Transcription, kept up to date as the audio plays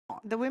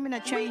The women are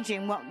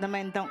changing what the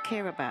men don't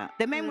care about.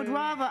 The men would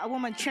rather a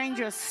woman change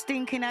her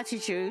stinking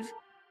attitude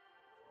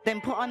than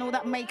put on all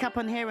that makeup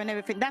and hair and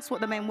everything. That's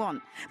what the men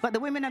want. But the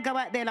women will go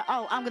out there like,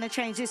 oh, I'm going to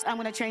change this, I'm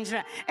going to change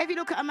that. If you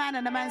look at a man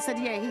and the man said,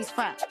 yeah, he's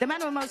fat. The man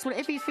will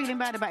if he's feeling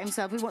bad about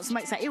himself, he wants to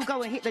make something, he'll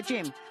go and hit the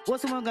gym.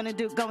 What's the woman going to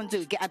do? Go and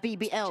do? Get a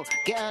BBL,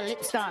 get her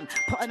lips done,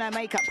 put on her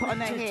makeup, put on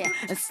her hair,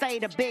 and stay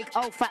the big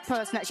old fat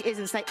person that she is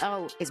and say,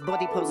 oh, it's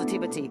body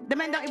positivity. The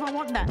men don't even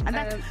want that.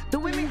 And the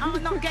women are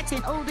not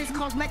getting all this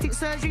cosmetic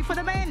surgery for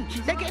the men.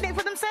 They're getting it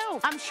for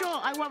themselves. I'm sure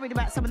I worried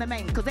about some of the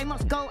men because they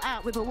must go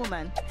out with a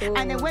woman. Ooh.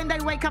 And then when they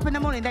wake up in the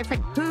morning, they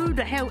think, who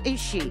the hell is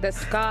she? The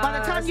scars, by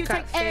the time you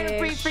take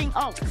everything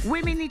off,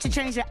 women need to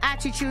change their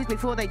attitudes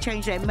before they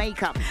change their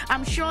makeup.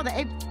 I'm sure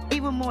that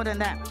even more than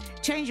that,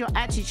 change your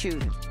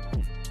attitude.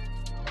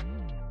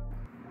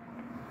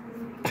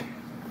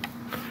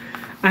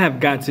 I have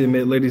got to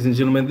admit, ladies and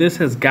gentlemen, this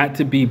has got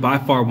to be by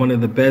far one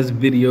of the best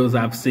videos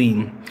I've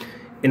seen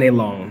in a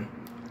long,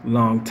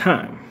 long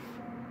time.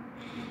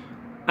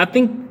 I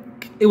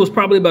think it was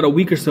probably about a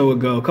week or so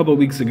ago, a couple of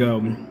weeks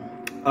ago,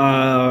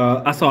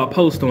 I saw a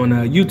post on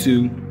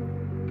YouTube,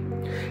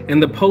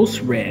 and the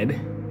post read,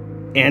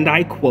 and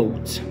I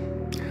quote,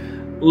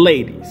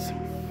 "Ladies,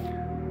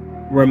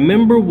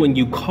 remember when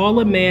you call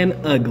a man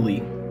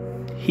ugly,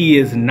 he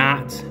is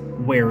not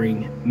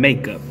wearing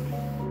makeup."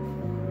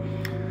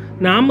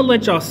 Now, I'm going to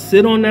let y'all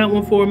sit on that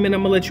one for a minute.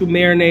 I'm going to let you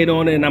marinate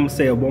on it, and I'm going to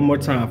say it one more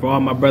time for all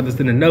my brothers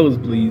in the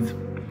nosebleeds.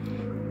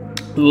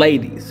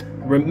 Ladies,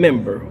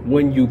 remember,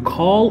 when you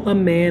call a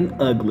man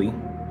ugly,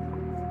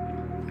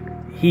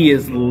 he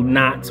is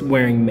not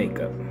wearing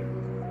makeup.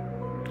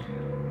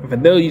 For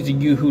those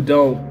of you who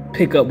don't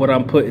pick up what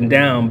I'm putting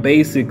down,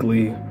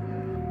 basically,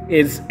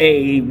 it's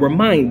a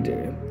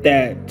reminder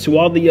that to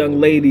all the young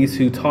ladies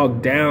who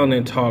talk down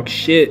and talk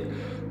shit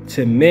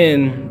to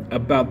men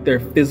about their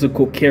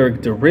physical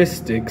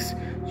characteristics,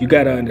 you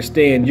got to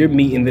understand you're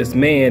meeting this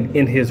man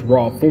in his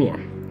raw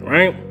form,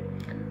 right?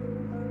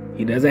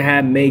 He doesn't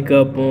have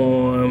makeup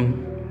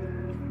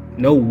on,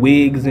 no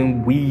wigs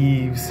and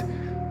weaves,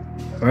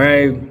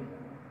 right?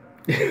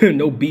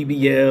 No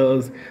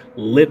BBLs,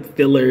 lip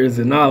fillers,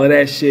 and all of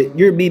that shit.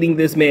 You're meeting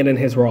this man in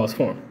his rawest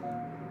form,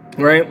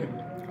 right?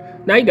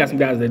 Now you got some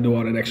guys that do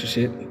all that extra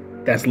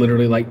shit. That's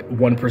literally like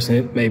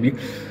 1% maybe,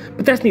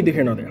 but that's neither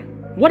here nor there.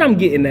 What I'm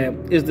getting at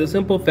is the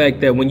simple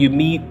fact that when you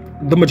meet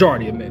the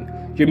majority of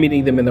men, you're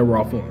meeting them in their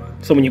raw form.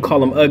 So when you call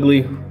them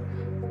ugly,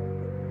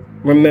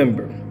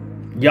 remember,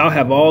 y'all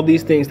have all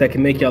these things that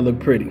can make y'all look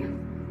pretty,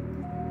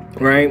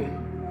 right?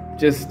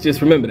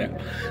 Just remember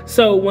that.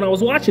 So when I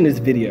was watching this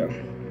video,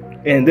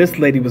 and this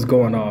lady was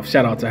going off,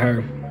 shout out to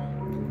her.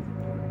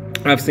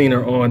 I've seen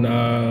her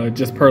on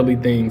Just Pearly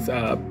Things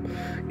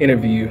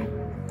interview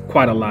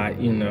quite a lot,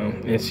 you know,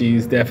 and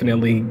she's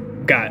definitely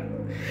got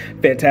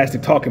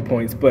fantastic talking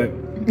points. But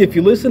if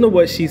you listen to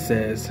what she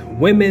says,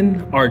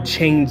 women are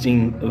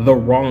changing the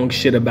wrong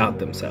shit about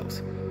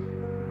themselves,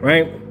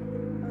 right?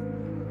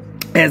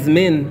 As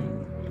men,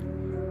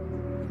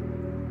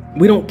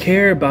 we don't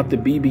care about the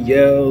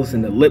BBLs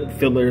and the lip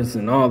fillers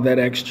and all that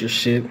extra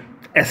shit.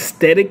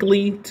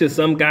 Aesthetically, to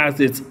some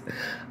guys, it's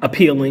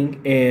appealing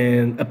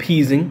and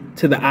appeasing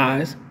to the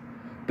eyes.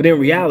 But in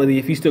reality,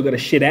 if you still got a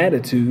shit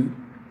attitude,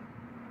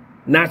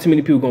 not too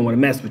many people are going to want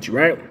to mess with you,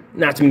 right?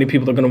 Not too many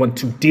people are going to want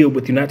to deal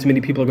with you. Not too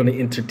many people are going to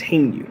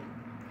entertain you.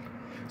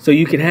 So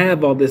you can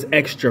have all this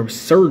extra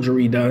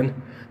surgery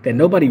done that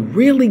nobody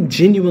really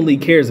genuinely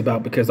cares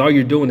about because all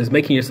you're doing is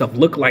making yourself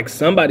look like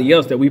somebody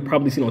else that we've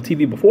probably seen on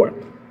TV before.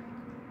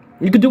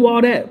 You could do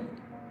all that,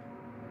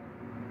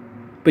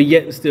 but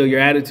yet still your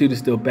attitude is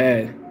still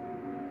bad.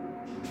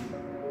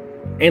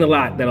 Ain't a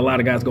lot that a lot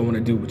of guys gonna want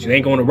to do with you. They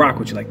ain't gonna rock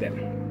with you like that.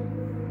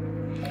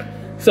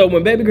 So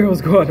when baby girl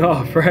was going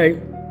off, right,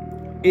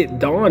 it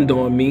dawned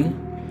on me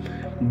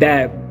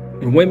that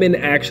women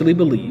actually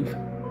believe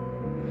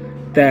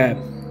that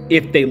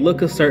if they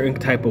look a certain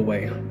type of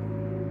way,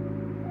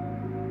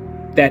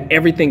 that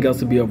everything else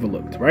would be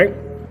overlooked, right?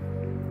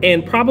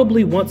 And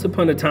probably once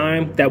upon a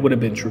time, that would have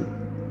been true,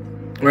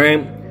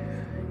 right?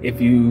 If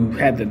you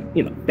had the,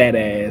 you know, fat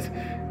ass,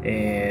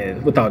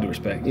 and with all due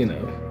respect, you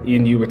know,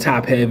 and you were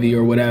top heavy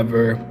or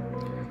whatever,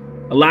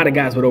 a lot of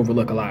guys would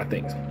overlook a lot of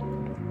things.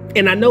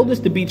 And I know this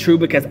to be true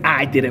because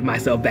I did it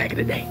myself back in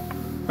the day,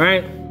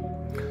 right?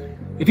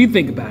 If you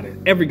think about it,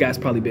 every guy's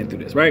probably been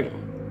through this, right?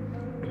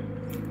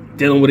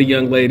 Dealing with a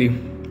young lady,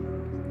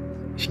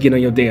 she get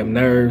on your damn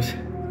nerves.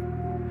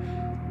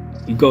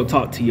 You go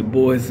talk to your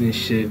boys and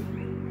shit.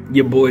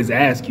 Your boys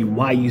ask you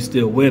why you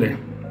still with her.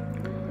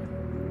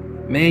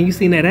 Man, you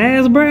seen that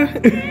ass,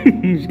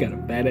 bruh? She got a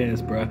fat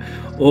ass, bruh.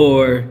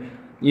 Or,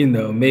 you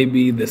know,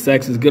 maybe the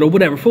sex is good or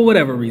whatever. For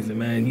whatever reason,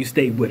 man, you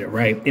stay with her,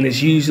 right? And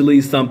it's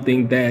usually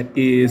something that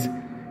is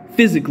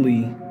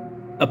physically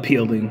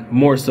appealing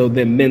more so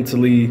than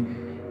mentally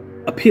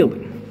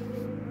appealing.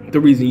 The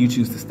reason you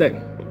choose to stay.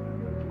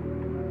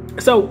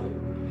 So,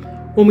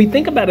 when we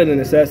think about it in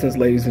this essence,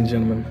 ladies and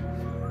gentlemen,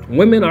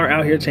 women are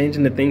out here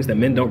changing the things that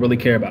men don't really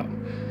care about.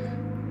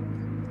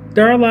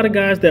 There are a lot of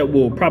guys that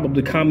will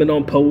probably comment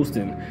on posts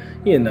and,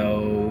 you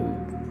know,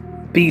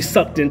 be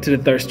sucked into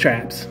the thirst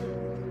traps.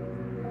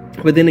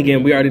 But then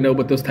again, we already know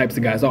what those types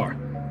of guys are.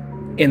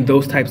 And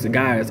those types of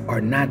guys are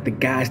not the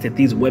guys that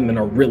these women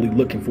are really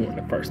looking for in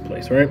the first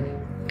place, right?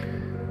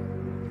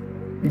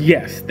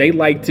 Yes, they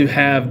like to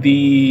have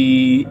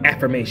the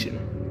affirmation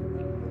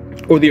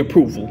or the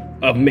approval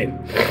of men,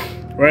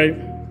 right?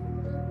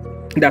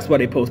 That's why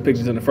they post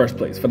pictures in the first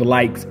place, for the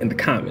likes and the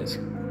comments.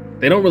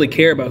 They don't really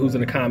care about who's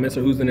in the comments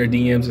or who's in their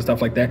DMs and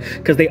stuff like that,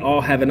 because they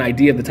all have an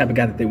idea of the type of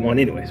guy that they want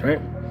anyways, right?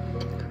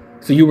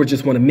 So you were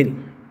just one of many,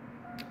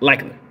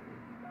 likely.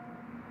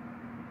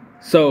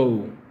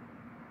 So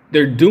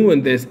they're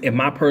doing this, in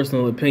my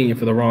personal opinion,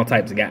 for the wrong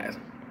types of guys,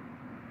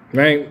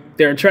 right?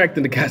 They're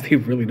attracting the guys they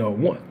really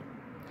don't want.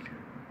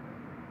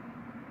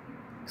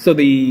 So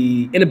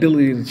the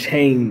inability to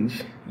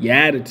change your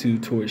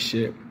attitude towards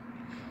shit,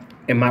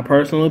 in my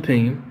personal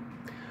opinion,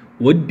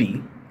 would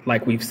be,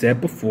 like we've said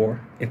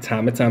before and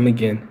time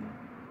again,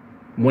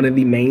 one of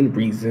the main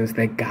reasons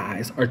that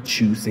guys are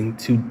choosing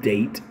to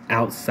date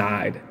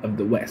outside of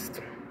the West,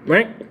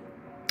 right?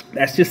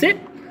 That's just it.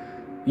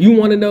 You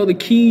want to know the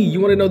key, you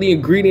want to know the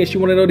ingredients, you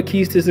want to know the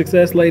keys to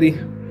success, ladies,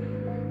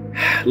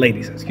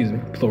 excuse me,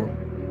 plural.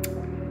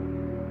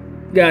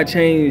 You gotta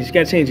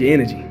change your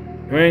energy,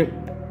 right?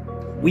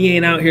 We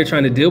ain't out here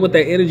trying to deal with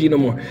that energy no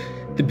more.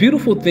 The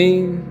beautiful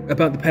thing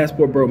about the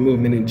Passport Bro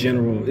movement in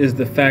general is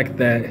the fact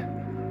that,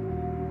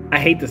 I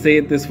hate to say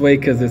it this way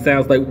because it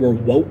sounds like we're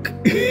woke,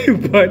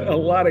 but a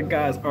lot of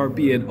guys are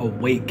being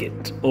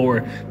awakened,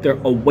 or they're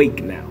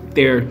awake now.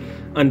 They're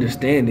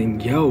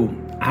understanding, yo,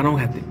 I don't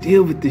have to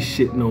deal with this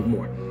shit no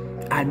more.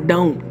 I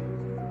don't.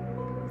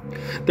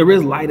 There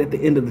is light at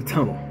the end of the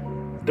tunnel.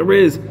 There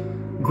is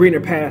greener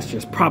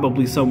pastures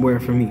probably somewhere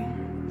for me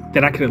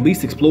that I can at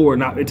least explore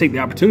and take the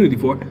opportunity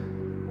for.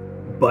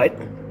 But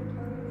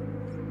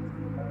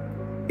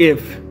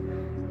if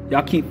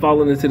y'all keep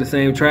falling into the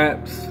same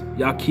traps,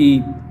 y'all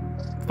keep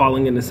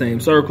falling in the same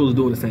circles,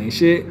 doing the same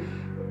shit,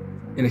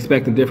 and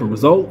expecting different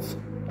results,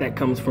 that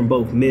comes from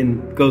both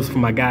men, goes for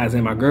my guys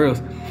and my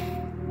girls.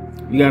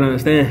 You gotta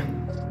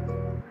understand,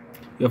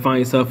 you'll find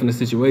yourself in a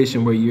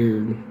situation where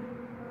you're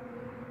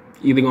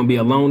either gonna be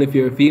alone if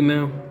you're a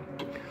female,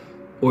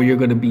 or you're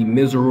gonna be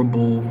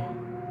miserable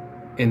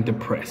and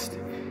depressed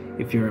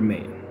if you're a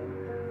man.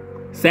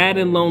 Sad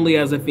and lonely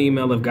as a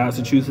female if guys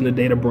are choosing to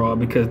date abroad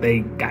because they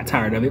got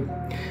tired of it.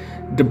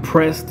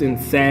 Depressed and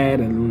sad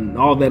and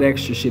all that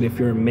extra shit if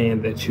you're a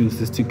man that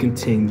chooses to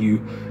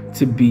continue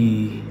to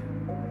be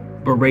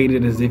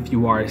berated as if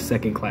you are a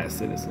second-class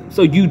citizen.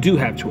 So you do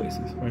have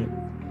choices, right?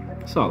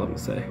 That's all I'm gonna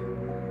say.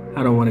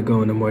 I don't want to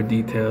go into more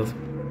details.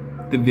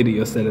 The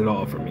video said it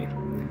all for me.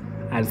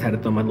 I just had to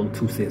throw my little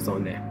 2 cents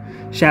on there.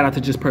 Shout out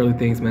to Just Pearly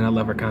Things, man. I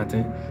love her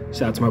content.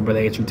 Shout out to my brother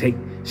Andrew Tate.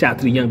 Shout out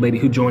to the young lady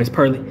who joins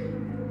Pearly,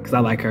 because I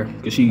like her,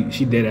 because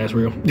she dead ass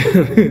real.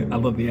 I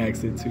love the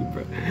accent too,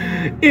 bro.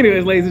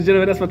 Anyways, ladies and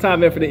gentlemen, that's my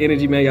time, man, for the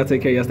energy, man. Y'all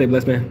take care. Y'all stay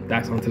blessed, man.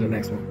 Docs on to the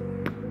next one.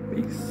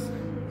 Peace.